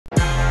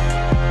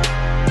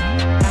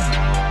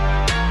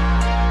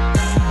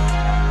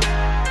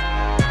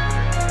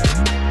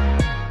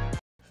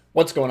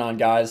What's going on,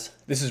 guys?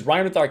 This is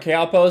Ryan with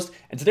Outpost,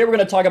 and today we're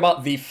going to talk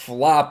about the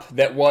flop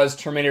that was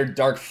Terminator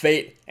Dark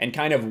Fate and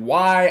kind of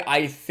why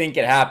I think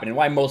it happened and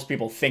why most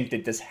people think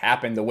that this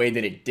happened the way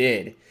that it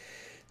did.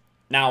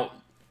 Now,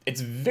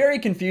 it's very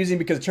confusing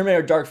because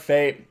Terminator Dark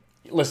Fate,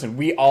 listen,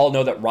 we all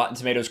know that Rotten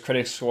Tomatoes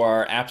critic score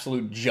are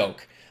absolute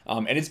joke,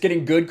 and it's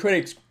getting good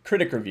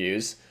critic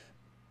reviews,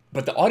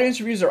 but the audience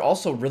reviews are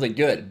also really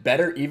good,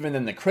 better even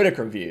than the critic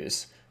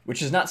reviews,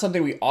 which is not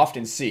something we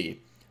often see.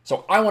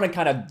 So I want to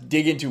kind of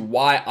dig into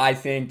why I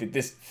think that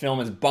this film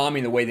is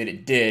bombing the way that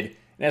it did. And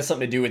it has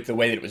something to do with the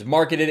way that it was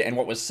marketed and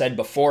what was said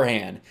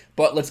beforehand.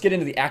 But let's get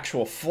into the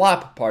actual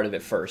flop part of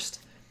it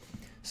first.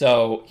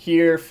 So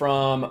here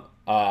from,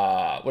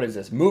 what is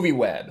this?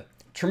 MovieWeb.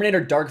 Terminator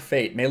Dark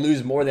Fate may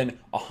lose more than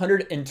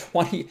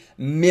 $120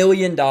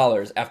 million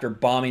after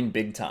bombing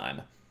big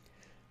time.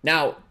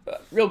 Now,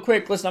 real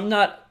quick, listen,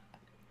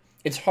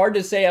 it's hard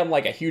to say I'm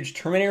like a huge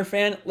Terminator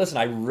fan. Listen,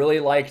 I really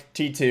like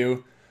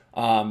T2.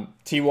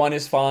 T1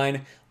 is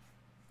fine.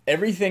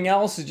 Everything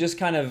else is just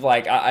kind of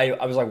like,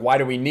 I was like, why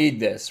do we need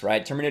this,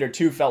 right? Terminator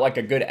 2 felt like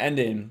a good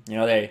ending.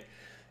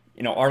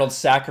 Arnold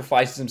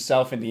sacrifices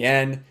himself in the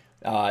end.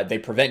 They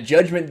prevent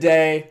Judgment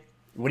Day.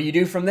 What do you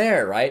do from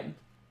there, right?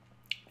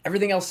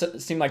 Everything else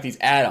seemed like these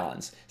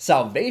add-ons.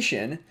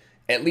 Salvation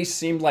at least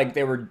seemed like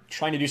they were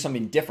trying to do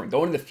something different.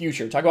 Go into the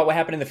future. Talk about what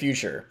happened in the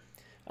future.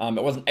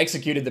 It wasn't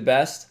executed the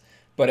best,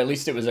 but at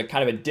least it was a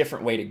kind of a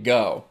different way to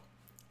go.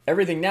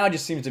 Everything now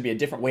just seems to be a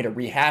different way to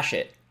rehash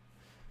it.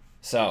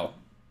 So,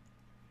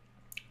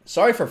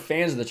 sorry for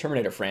fans of the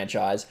Terminator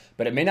franchise,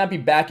 but it may not be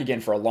back again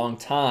for a long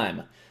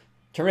time.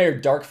 Terminator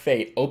Dark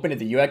Fate opened at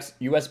the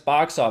US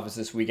box office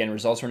this weekend.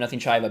 Results were nothing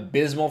shy of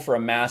abysmal for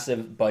a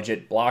massive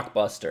budget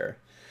blockbuster.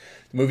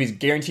 The movie's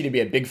guaranteed to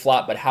be a big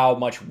flop, but how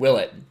much will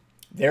it?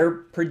 They're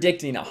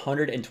predicting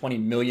 $120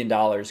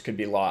 million could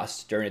be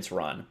lost during its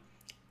run.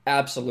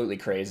 Absolutely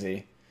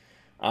crazy.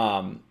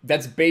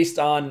 That's based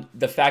on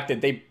the fact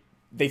that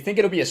they think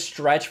it'll be a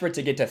stretch for it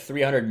to get to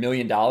 $300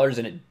 million,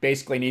 and it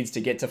basically needs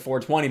to get to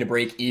 420 to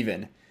break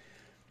even.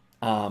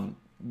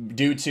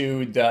 Due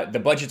to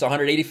the budget's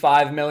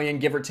 $185 million,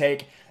 give or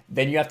take.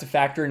 Then you have to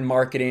factor in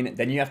marketing.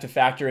 Then you have to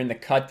factor in the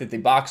cut that the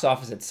box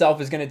office itself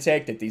is going to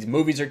take, that these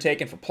movies are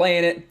taking for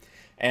playing it.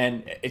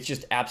 And it's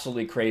just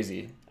absolutely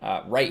crazy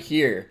right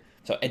here.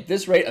 So at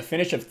this rate, a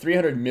finish of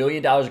 $300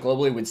 million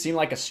globally would seem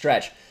like a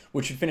stretch,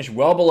 which would finish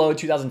well below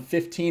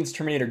 2015's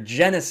Terminator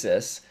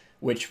Genesis,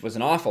 which was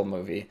an awful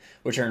movie,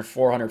 which earned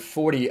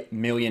 $440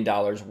 million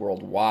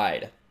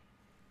worldwide.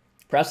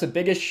 Perhaps the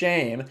biggest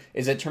shame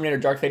is that Terminator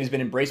Dark Fate has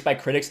been embraced by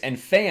critics and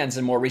fans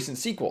in more recent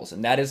sequels,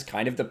 and that is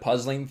kind of the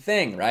puzzling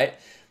thing, right?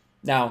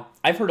 Now,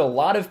 I've heard a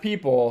lot of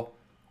people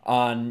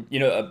on,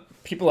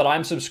 people that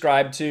I'm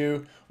subscribed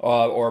to,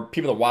 or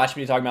people that watch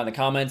me talking about in the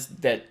comments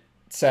that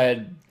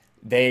said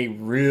they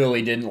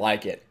really didn't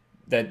like it.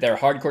 That they're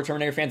hardcore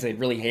Terminator fans, they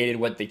really hated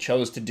what they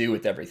chose to do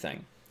with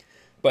everything.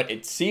 But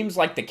it seems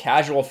like the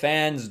casual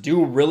fans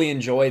do really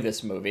enjoy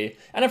this movie.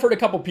 And I've heard a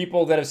couple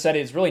people that have said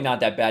it's really not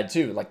that bad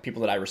too, like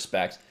people that I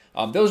respect.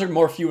 Those are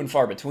more few and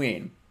far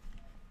between.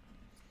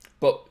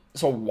 But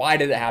so why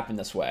did it happen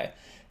this way?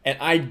 And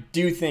I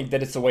do think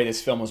that it's the way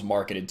this film was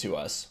marketed to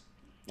us.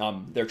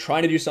 They're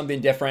trying to do something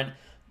different.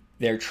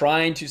 They're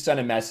trying to send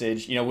a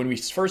message. When we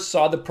first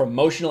saw the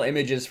promotional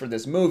images for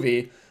this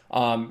movie,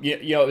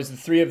 it was the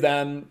three of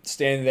them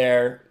standing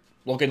there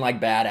looking like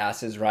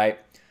badasses, right?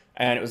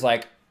 And it was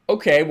like,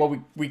 okay,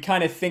 well, we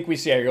kind of think we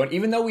see how you're going.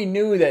 Even though we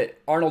knew that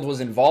Arnold was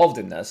involved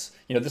in this,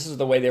 this is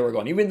the way they were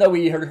going. Even though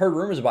we heard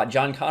rumors about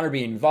John Connor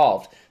being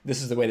involved,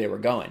 this is the way they were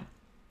going.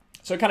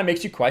 So it kind of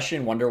makes you question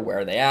and wonder where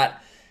are they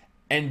at.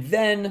 And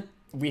then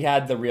we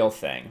had the real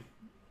thing.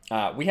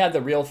 We had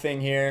the real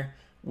thing here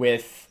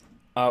with,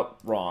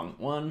 wrong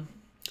one.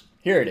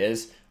 Here it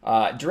is.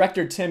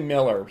 Director Tim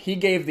Miller, he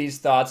gave these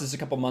thoughts. This is a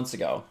couple months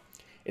ago.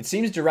 It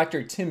seems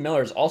director Tim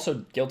Miller is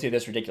also guilty of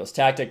this ridiculous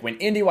tactic. When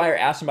IndieWire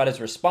asked him about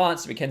his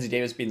response to Mackenzie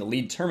Davis being the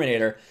lead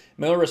Terminator,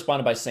 Miller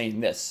responded by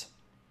saying this: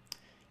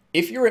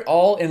 "If you're at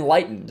all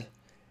enlightened,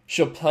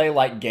 she'll play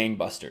like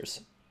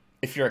gangbusters.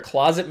 If you're a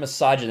closet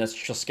misogynist,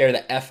 she'll scare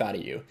the F out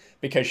of you,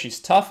 because she's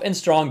tough and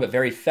strong but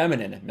very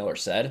feminine," Miller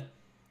said.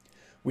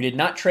 "We did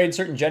not trade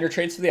certain gender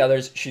traits for the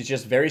others. She's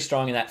just very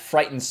strong, and that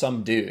frightens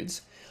some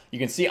dudes." You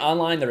can see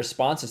online the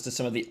responses to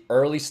some of the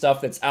early stuff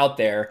that's out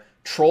there.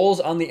 Trolls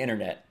on the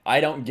internet.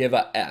 I don't give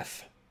a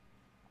F.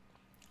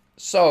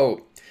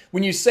 So,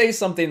 when you say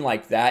something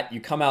like that, you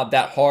come out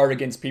that hard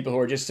against people who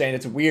are just saying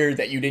it's weird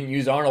that you didn't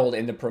use Arnold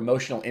in the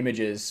promotional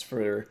images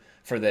for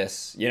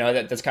this.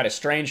 That's kind of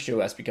strange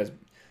to us because,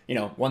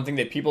 one thing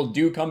that people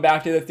do come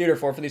back to the theater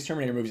for these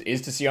Terminator movies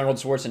is to see Arnold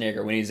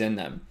Schwarzenegger when he's in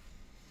them.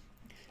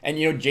 And,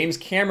 James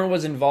Cameron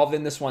was involved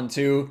in this one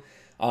too.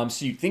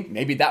 So you think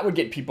maybe that would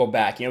get people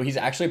back. He's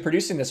actually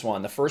producing this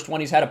one. The first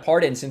one he's had a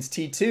part in since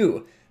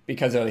T2.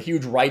 Because of a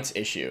huge rights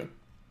issue.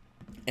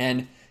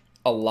 And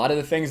a lot of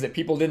the things that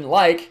people didn't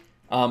like,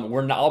 I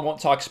won't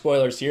talk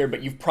spoilers here,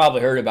 but you've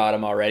probably heard about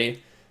them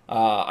already.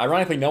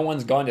 Ironically, no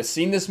one's gone to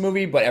see this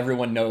movie, but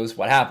everyone knows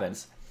what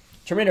happens.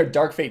 Terminator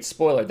Dark Fate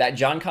spoiler, that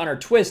John Connor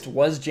twist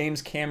was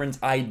James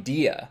Cameron's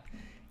idea.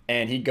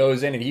 And he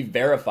goes in and he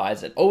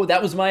verifies it. Oh,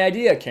 that was my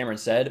idea, Cameron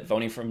said,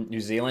 phoning from New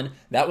Zealand.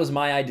 That was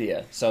my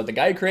idea. So the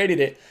guy who created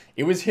it,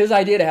 it was his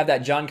idea to have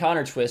that John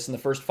Connor twist in the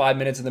first 5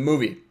 minutes of the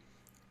movie.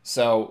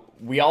 So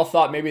we all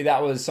thought maybe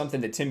that was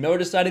something that Tim Miller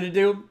decided to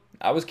do.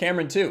 That was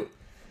Cameron too.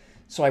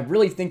 So I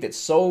really think that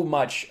so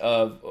much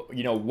of,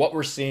 you know, what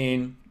we're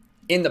seeing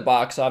in the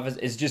box office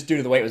is just due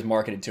to the way it was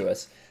marketed to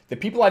us. The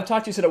people I've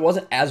talked to said it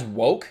wasn't as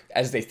woke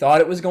as they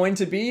thought it was going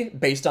to be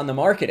based on the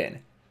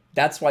marketing.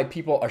 That's why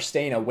people are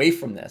staying away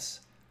from this.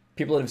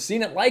 People that have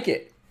seen it like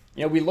it.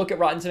 You know, we look at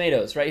Rotten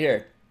Tomatoes right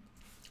here.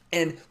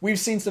 And we've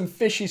seen some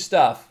fishy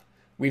stuff.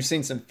 We've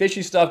seen some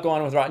fishy stuff going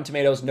on with Rotten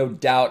Tomatoes, no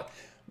doubt.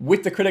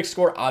 With the critic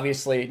score,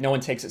 obviously, no one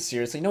takes it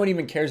seriously. No one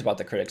even cares about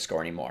the critic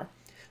score anymore.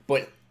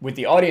 But with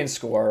the audience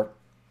score,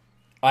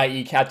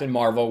 i.e. Captain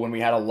Marvel, when we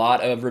had a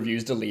lot of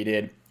reviews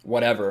deleted,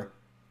 whatever,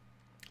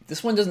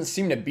 this one doesn't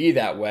seem to be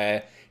that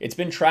way. It's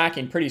been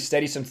tracking pretty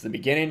steady since the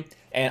beginning.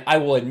 And I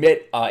will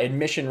admit,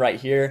 admission right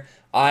here,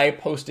 I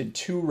posted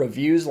 2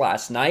 reviews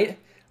last night.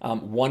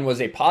 One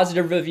was a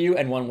positive review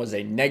and one was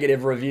a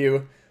negative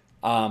review.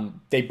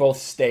 They both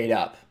stayed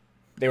up.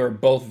 They were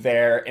both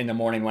there in the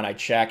morning when I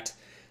checked.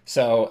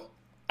 So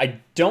I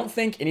don't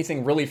think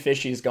anything really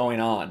fishy is going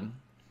on.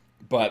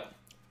 But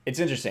it's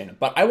interesting.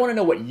 But I want to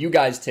know what you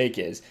guys' take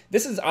is.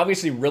 This is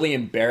obviously really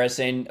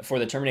embarrassing for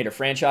the Terminator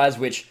franchise,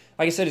 which,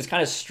 like I said, is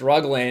kind of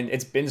struggling.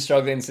 It's been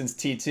struggling since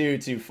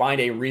T2 to find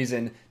a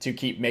reason to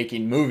keep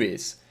making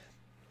movies.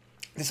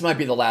 This might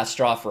be the last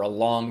straw for a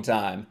long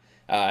time.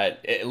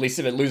 At least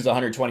if it loses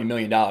 $120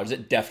 million,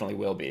 it definitely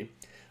will be.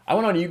 I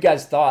want to know you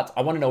guys' thoughts.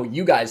 I want to know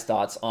you guys'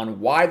 thoughts on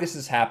why this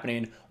is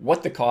happening,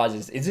 what the cause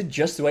is. Is it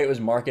just the way it was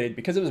marketed?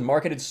 Because it was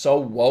marketed so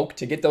woke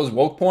to get those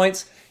woke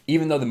points,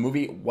 even though the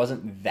movie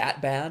wasn't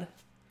that bad?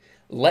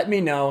 Let me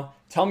know.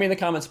 Tell me in the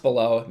comments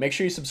below. Make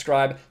sure you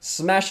subscribe,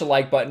 smash the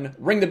like button,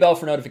 ring the bell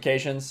for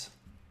notifications,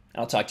 and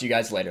I'll talk to you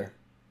guys later.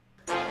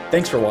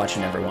 Thanks for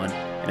watching, everyone.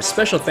 And a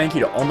special thank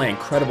you to all my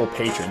incredible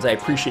patrons. I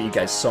appreciate you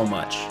guys so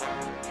much.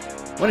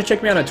 Want to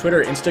check me out on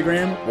Twitter or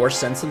Instagram, or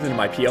send something to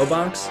my P.O.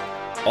 box?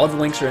 All the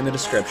links are in the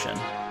description.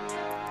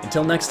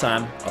 Until next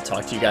time, I'll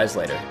talk to you guys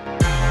later.